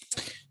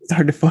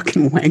 Started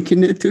fucking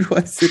wanking it, dude.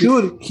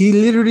 Dude,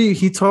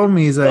 he told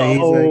me, he's like,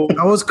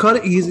 I was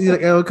cutting,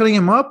 I was cutting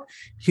him up.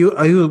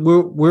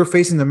 We're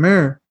facing the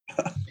mirror.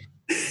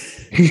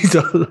 He's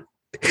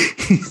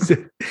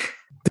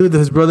dude,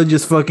 his brother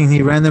just fucking,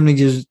 he randomly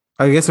just,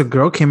 I guess a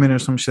girl came in or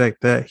some shit like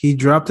that. He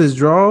dropped his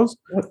drawers.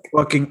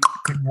 Fucking.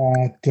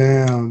 God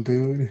damn,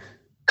 dude.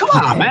 Come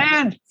on,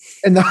 man.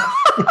 And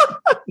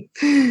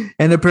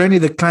and apparently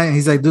the client,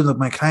 he's like, dude, look,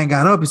 my client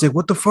got up. He's like,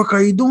 what the fuck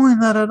are you doing?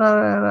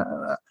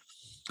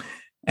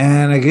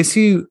 And I guess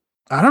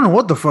I don't know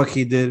what the fuck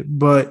he did,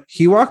 but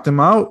he walked him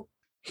out.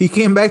 He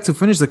came back to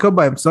finish the cut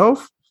by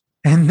himself.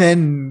 And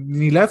then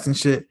he left and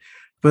shit.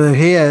 But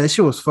hey, that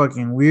shit was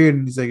fucking weird.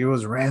 And he's like, it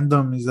was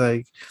random. He's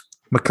like,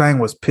 my client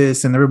was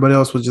pissed and everybody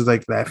else was just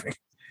like laughing.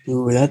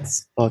 Dude,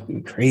 that's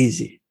fucking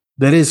crazy.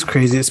 That is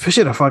crazy,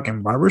 especially at a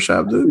fucking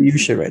barbershop, dude. You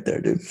shit right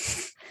there, dude.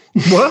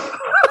 What?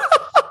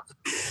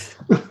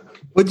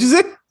 What'd you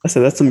say? I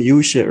said that's some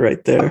you shit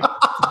right there.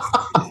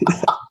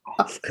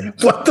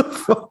 What the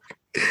fuck?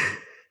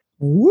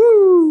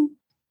 Woo!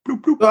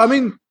 So, I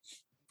mean,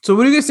 so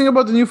what do you guys think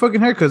about the new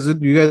fucking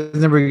haircuts? You guys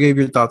never gave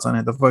your thoughts on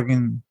it. The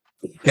fucking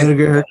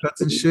Edgar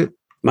haircuts and shit.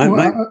 Go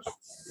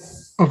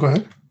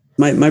ahead.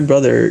 My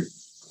brother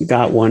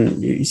got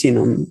one. You seen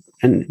him?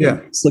 And yeah,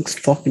 it looks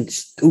fucking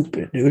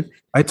stupid, dude.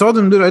 I told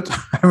him, dude.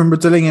 I remember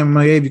telling him,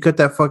 like, hey, if you cut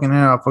that fucking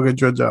hair, I'll fucking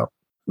judge out.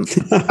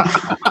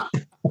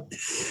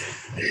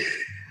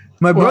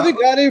 My brother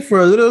got it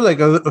for a little,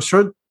 like a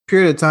short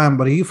period of time,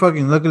 but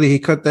luckily he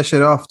cut that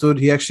shit off, dude.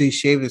 He actually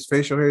shaved his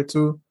facial hair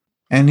too,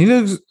 and he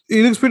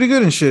looks pretty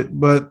good and shit.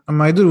 But I'm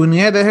like, dude, when he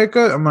had that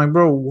haircut, I'm like,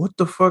 bro, what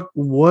the fuck?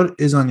 What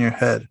is on your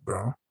head,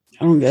 bro?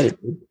 I don't get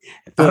it, dude.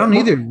 I don't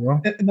either,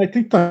 bro. And I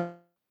think that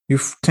you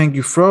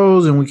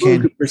froze, and we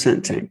can't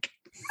 100% tank.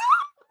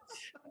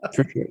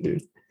 For sure,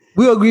 dude.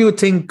 We agree with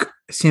Tank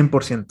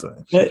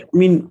 100%. But I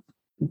mean,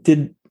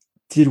 did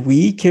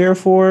we care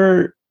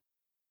for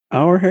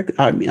our haircut?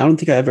 I mean, I don't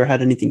think I ever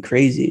had anything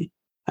crazy.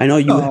 I know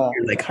you had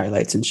your, like,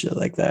 highlights and shit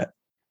like that.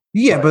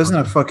 Yeah, but it's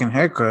not a fucking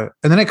haircut.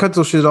 And then I cut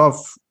those shit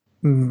off.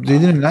 They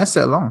didn't last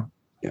that long.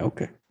 Yeah,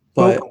 okay.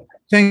 But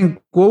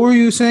Tank, what were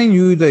you saying?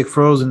 You like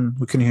froze and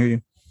we couldn't hear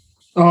you.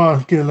 Oh,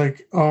 okay.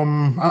 Like,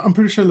 I'm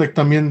pretty sure, like,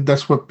 también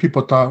that's what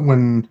people thought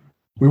when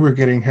we were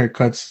getting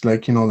haircuts,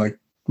 like, you know, like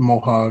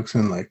mohawks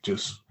and like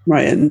just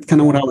right. And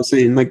kind of what I was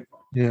saying, like,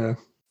 yeah.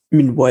 I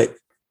mean,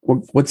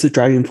 what's the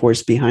driving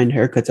force behind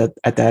haircuts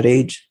at that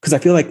age? Because I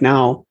feel like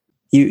now,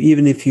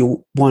 even if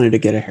you wanted to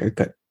get a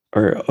haircut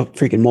or a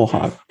freaking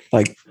mohawk,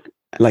 like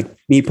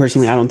me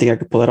personally, I don't think I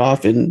could pull it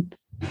off. And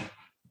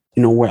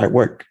you know, where I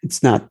work,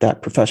 it's not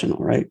that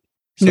professional, right?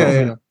 So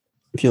yeah.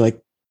 I feel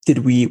like,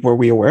 were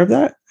we aware of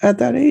that at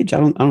that age? I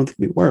don't think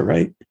we were,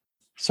 right?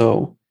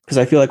 So because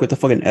I feel like with the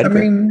fucking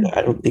Edgar,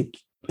 I don't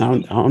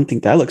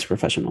think that looks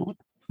professional.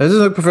 It doesn't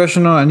look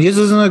professional, and it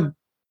doesn't look.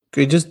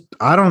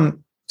 I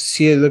don't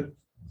see it look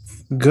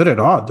good at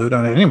all, dude,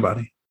 on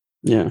anybody.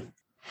 Yeah.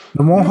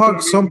 The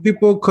mohawk, some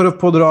people could have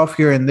pulled it off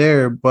here and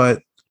there,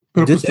 but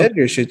this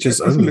Edgar shit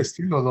just ugly.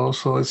 Estilo though,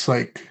 so it's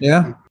like,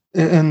 yeah.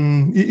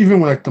 And even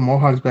with like the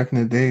mohawks back in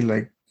the day,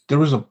 like there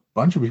was a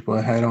bunch of people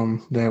that had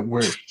them that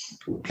were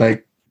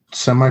like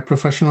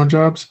semi-professional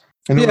jobs,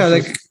 and yeah,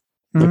 like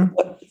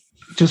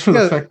just for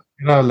the fact,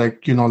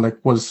 like, you know, like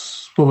what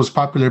was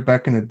popular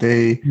back in the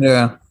day.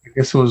 Yeah, I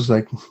guess it was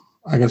like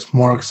I guess,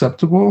 more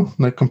acceptable,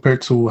 like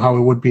compared to how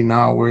it would be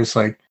now, where it's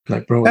like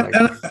bro. And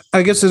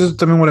I guess this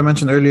is, I mean, what I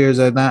mentioned earlier is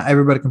that not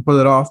everybody can pull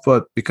it off,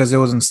 but because it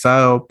was in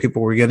style,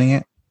 people were getting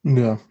it.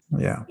 Yeah.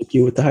 Thank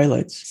you with the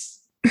highlights.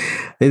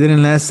 They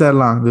didn't last that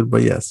long, dude,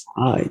 but yes.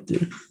 I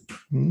did.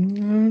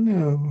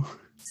 No.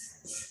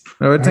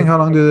 I think how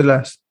long did it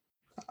last?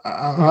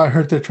 I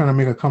heard they're trying to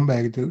make a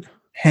comeback, dude.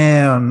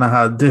 Hell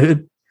nah,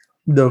 dude.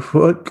 The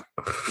fuck?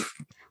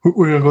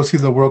 We're gonna go see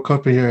the World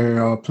Cup in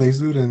your place,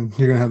 dude, and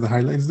you're gonna have the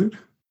highlights, dude.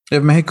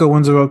 If Mexico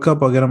wins the World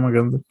Cup, I'll get them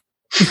again, dude.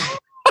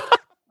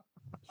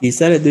 He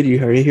said it, dude. You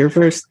heard it here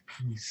first.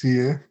 You see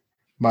it?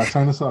 But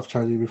sign us off,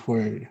 Charlie, before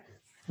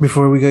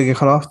we get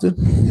cut off, dude.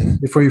 Yeah.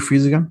 Before you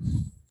freeze again.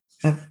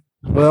 Yeah.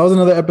 Well, that was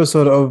another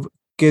episode of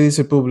 ¿Qué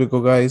dice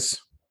público, guys?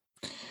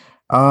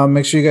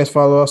 Make sure you guys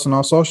follow us on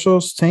all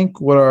socials.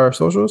 Tank, what are our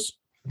socials?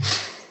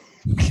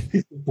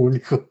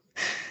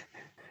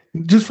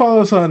 Just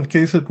follow us on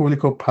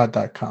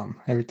quesapublicopod.com.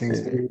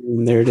 Everything's there.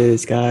 There it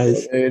is,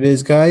 guys. There it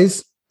is,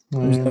 guys.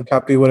 I'm just gonna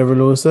copy whatever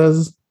Louis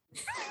says.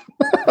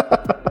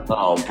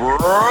 Oh,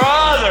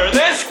 brother,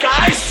 this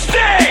guy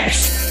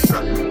stinks!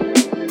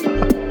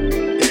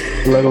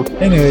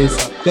 Anyways,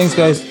 thanks,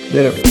 guys.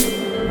 Later.